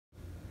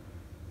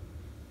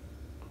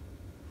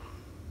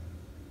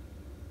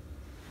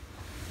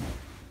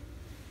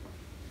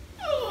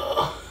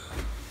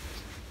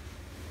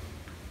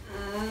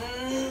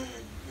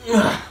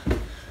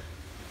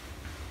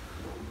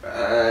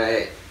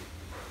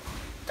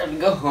Time to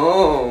go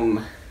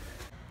home.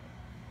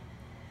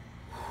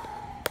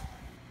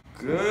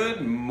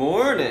 Good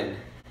morning.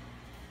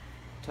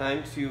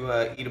 Time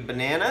to eat a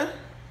banana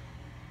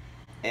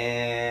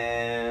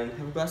and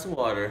have a glass of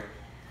water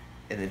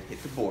and then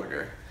hit the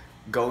border.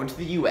 Going to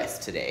the US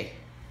today.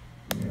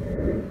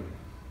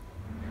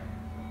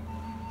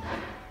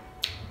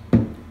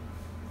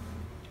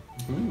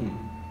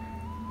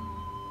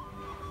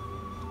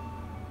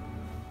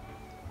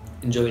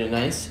 Enjoying a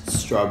nice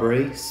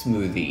strawberry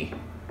smoothie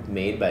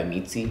made by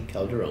Mitzi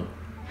Calderon.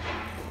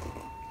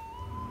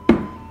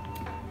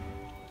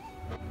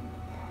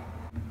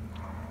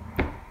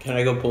 Can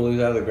I go pull these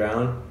out of the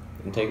ground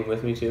and take them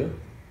with me too?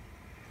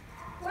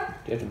 What?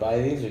 Do you have to buy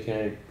these, or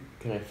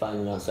can I find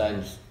them outside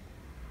and just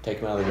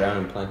take them out of the ground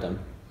and plant them?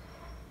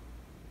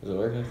 Does it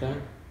work like that?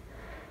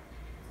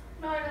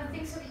 No, I don't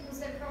think so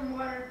because they're from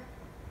water.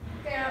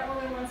 They are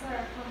other ones that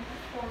are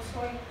from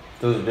soil.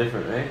 Those are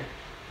different, right?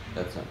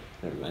 That's not.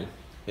 Never mind.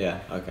 Yeah.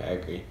 Okay, I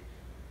agree.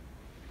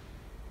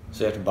 So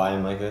you have to buy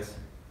them like this?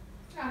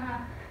 Uh-huh.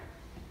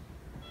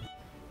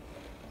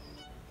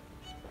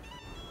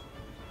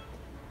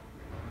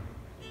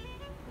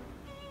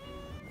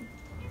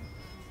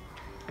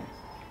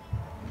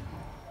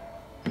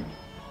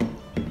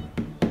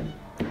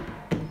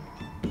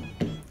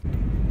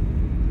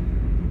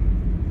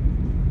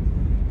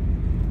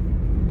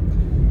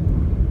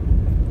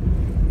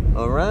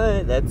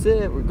 Alright, that's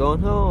it. We're going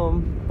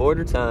home.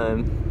 Border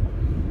time.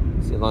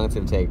 See how long it's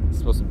gonna take. It's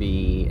supposed to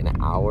be an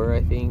hour,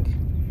 I think.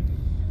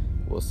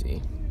 We'll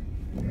see.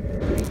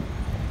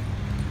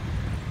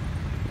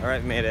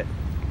 Alright, made it.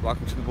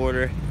 Walking to the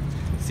border.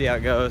 See how it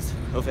goes.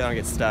 Hopefully I don't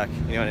get stuck.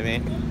 You know what I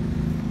mean?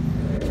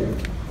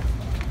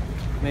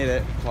 Made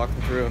it.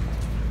 Walking through.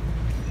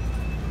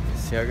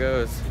 See how it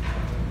goes.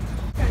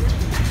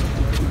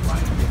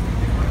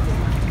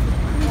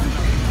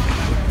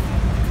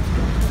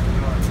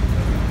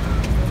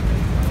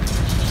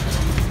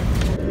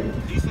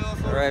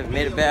 Alright,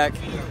 made it back.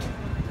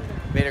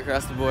 Made it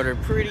across the border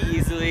pretty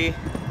easily.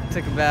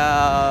 Took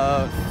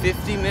about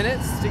 50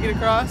 minutes to get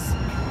across.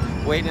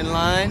 Waiting in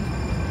line.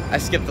 I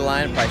skipped the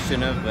line, probably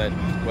shouldn't have, but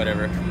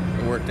whatever.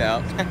 It worked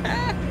out.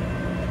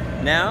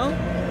 Now,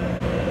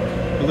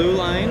 blue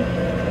line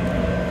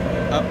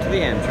up to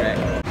the Amtrak.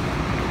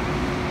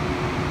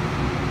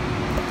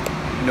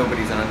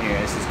 Nobody's on here,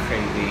 this is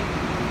crazy.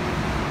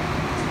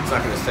 It's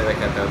not gonna stay like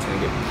that though, it's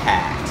gonna get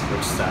packed,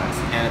 which sucks.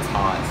 And it's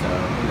hot, so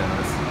who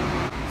knows.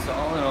 So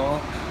all in all,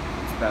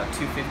 it's about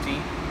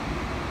 $2.50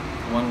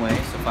 one way,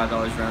 so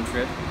 $5 round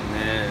trip, and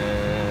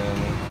then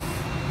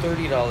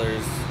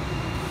 $30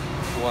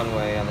 one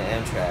way on the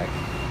Amtrak,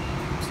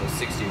 so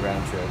 $60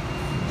 round trip.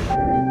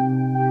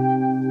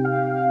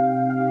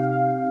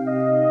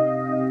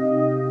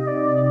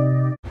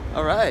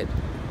 All right,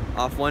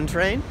 off one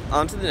train,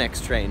 onto the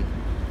next train.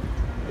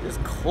 It is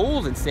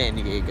cold in San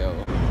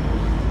Diego.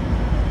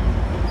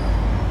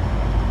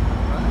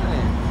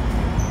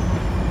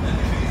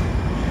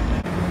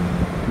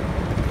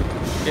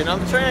 Getting on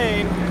the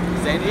train,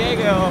 San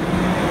Diego.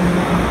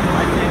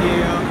 Bye, San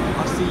Diego.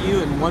 I'll see you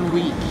in 1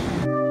 week.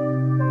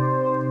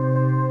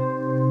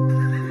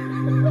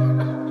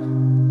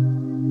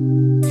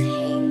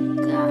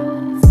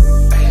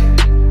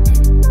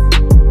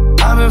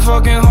 I've been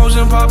fucking hoes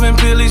and popping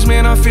pillies,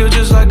 man. I feel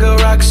just like a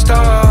rock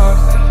star.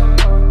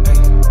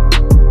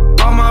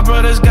 All my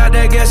brothers got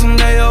that gas and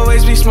they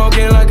always be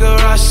smoking like a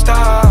rock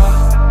star.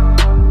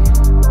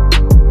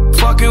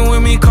 Fucking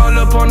with me, call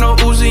up on no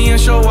Uzi and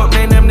show up,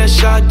 man, them the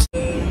shots.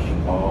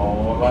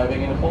 Oh,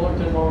 arriving in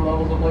Fullerton, lower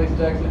levels of place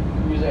to exit.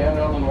 Use a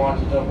handrail and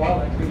watch it up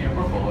while exiting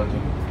for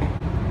Fullerton.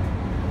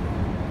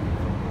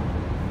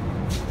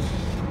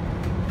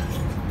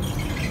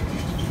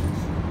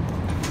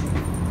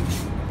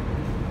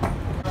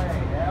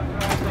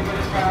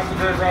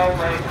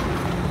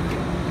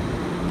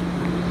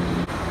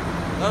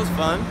 That was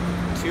fun.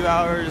 2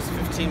 hours,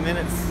 15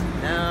 minutes.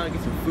 Now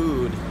get some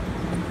food.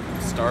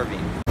 I'm starving.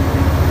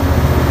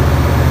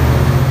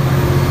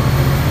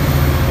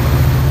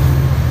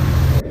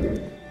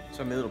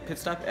 So I made a little pit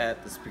stop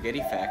at the spaghetti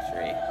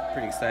factory.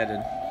 Pretty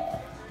excited.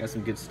 Got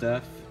some good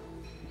stuff.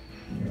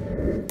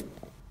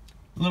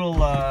 Little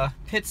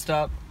pit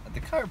stop at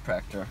the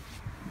chiropractor.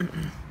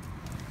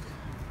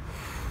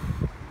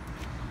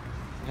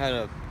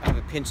 I have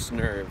a pinched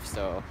nerve,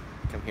 so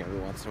I come here every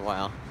once in a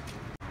while.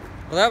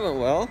 Well, that went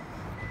well.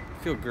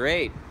 I feel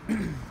great.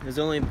 It was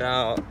only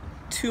about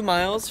 2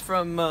 miles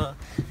from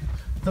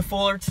the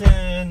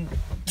Fullerton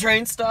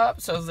train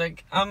stop, so I was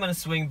like, I'm gonna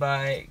swing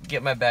by,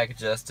 get my back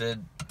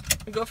adjusted,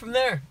 and go from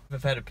there.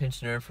 I've had a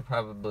pinched nerve for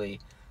probably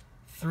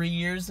 3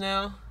 years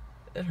now.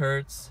 It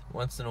hurts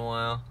once in a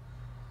while,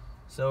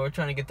 so we're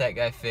trying to get that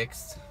guy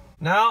fixed.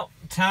 Now,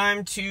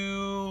 time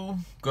to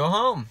go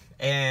home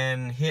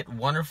and hit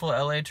wonderful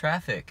LA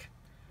traffic.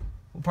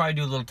 We'll probably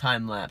do a little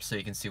time lapse so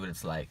you can see what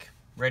it's like.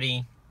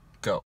 Ready,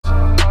 go. When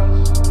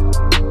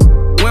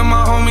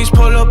my homies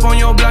pull up on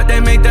your block, they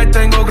make that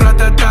thing go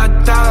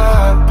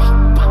grata-ta-ta.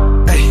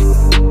 Hey,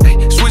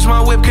 hey, switch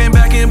my whip, came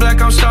back in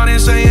black, I'm starting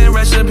saying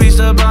recipes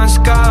to Bon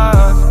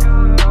Scott.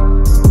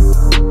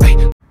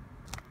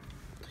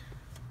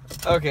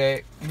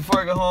 Okay, before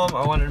I go home,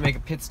 I wanted to make a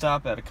pit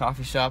stop at a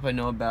coffee shop I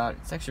know about.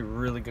 It's actually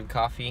really good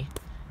coffee.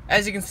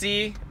 As you can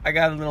see, I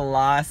got a little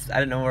lost. I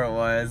didn't know where it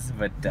was,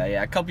 but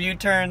yeah, a couple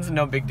U-turns,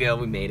 no big deal,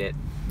 we made it.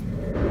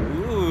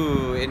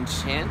 Ooh,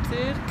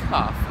 Enchanted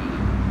Coffee.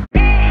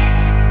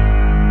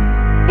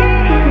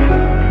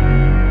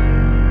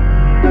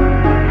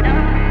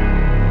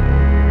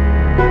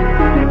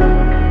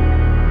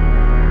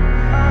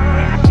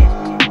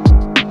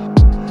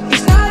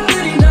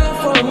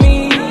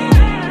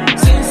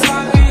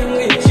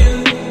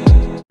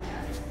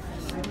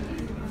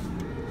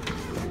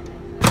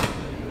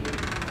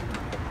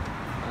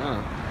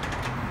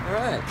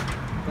 Alright,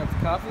 got the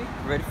coffee,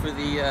 ready for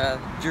the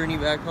journey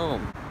back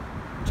home.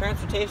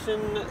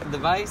 Transportation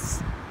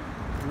device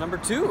number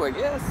 2, I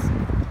guess.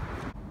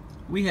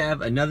 We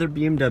have another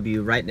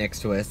BMW right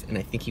next to us, and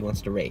I think he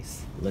wants to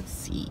race. Let's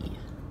see.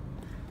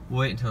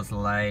 Wait until the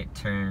light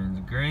turns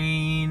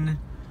green,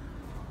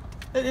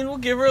 and then we'll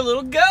give her a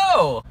little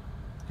go.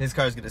 His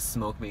car's gonna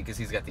smoke me because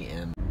he's got the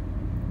M.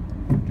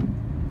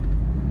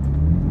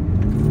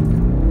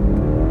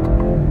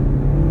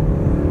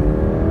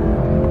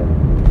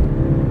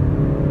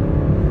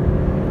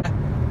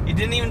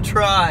 Didn't even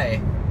try.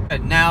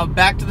 Now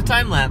back to the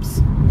time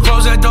lapse.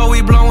 Close that door,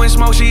 we blowing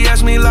smoke. She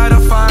asked me light a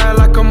fire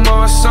like a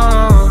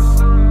Marsan.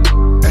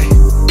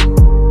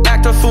 Ay.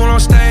 Act a fool on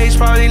stage,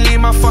 probably leave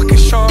my fucking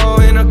show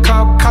in a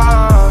cop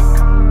car.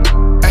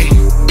 Ay.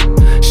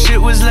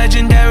 Shit was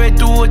legendary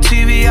through a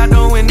TV out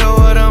the window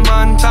of the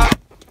mountaintop.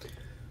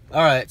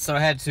 Alright, so I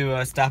had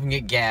to stop and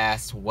get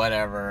gas,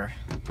 whatever.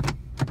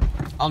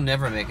 I'll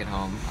never make it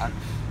home.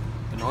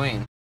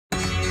 Annoying.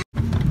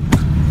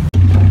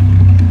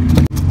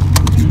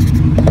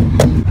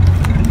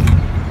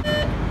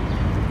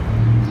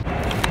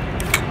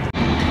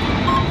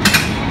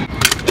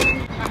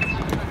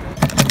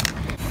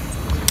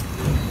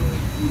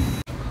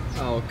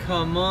 Oh,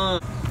 come on.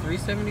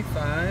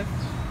 $3.75?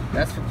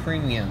 That's for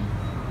premium.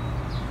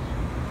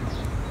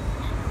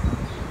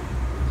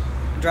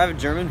 I drive a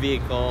German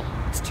vehicle.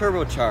 It's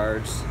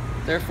turbocharged.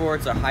 Therefore,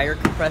 it's a higher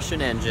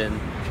compression engine,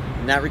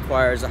 and that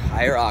requires a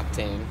higher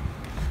octane.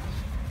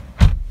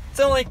 It's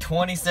only like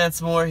 20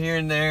 cents more here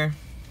and there.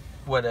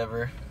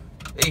 Whatever.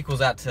 It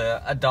equals out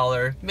to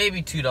 $1,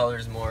 maybe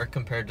 $2 more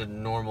compared to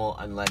normal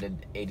unleaded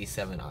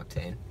 87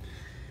 octane.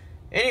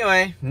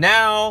 Anyway,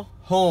 now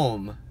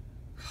home.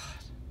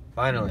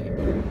 Finally.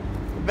 We're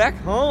back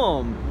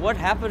home. What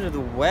happened to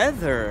the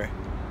weather?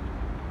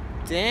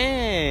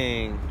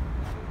 Dang.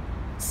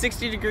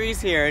 60 degrees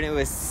here, and it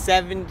was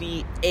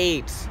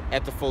 78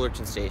 at the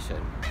Fullerton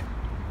station.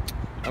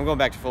 I'm going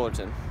back to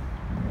Fullerton.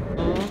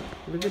 Oh,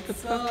 look at the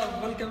What's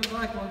up? Welcome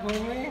back, my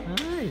homie.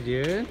 Hi,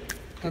 dude.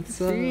 Good to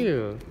see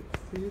you.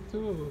 See you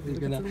too.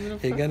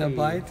 He's gonna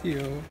bite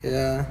you.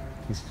 Yeah.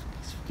 He's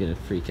gonna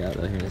freak out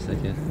out here in a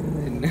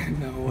second.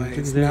 No way.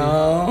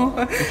 No.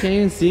 You can't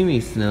even see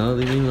me, Snow.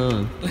 Leave me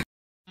alone.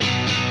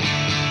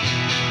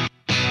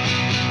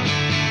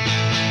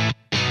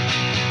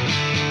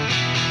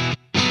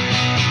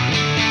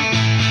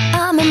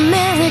 I'm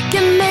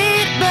American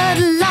made, but a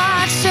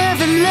large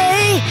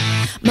Chevrolet.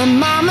 My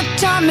mama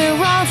taught me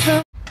wrong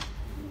from.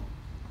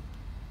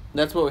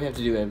 That's what we have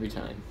to do every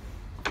time.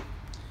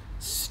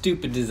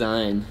 Stupid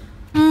design.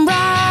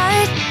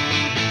 Right.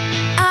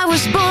 I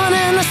was born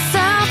in the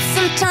South.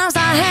 Sometimes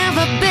I have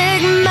a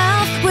big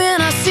mouth when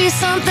I see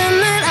something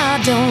that I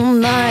don't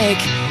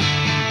like.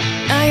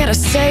 I gotta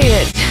say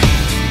it.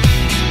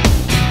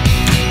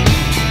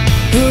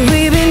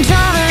 We've been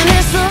driving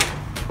this long.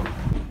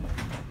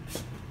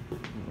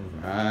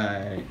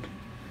 Right.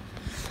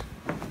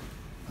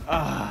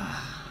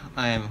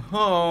 I am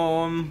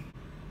home.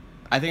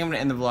 I think I'm gonna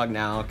end the vlog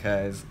now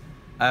because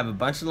I have a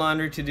bunch of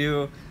laundry to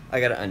do.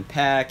 I gotta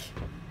unpack,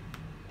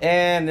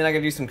 and then I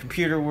gotta do some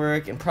computer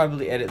work and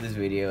probably edit this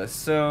video.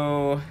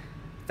 So,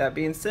 that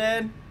being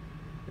said,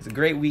 it's a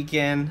great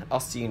weekend. I'll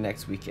see you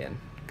next weekend.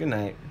 Good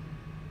night.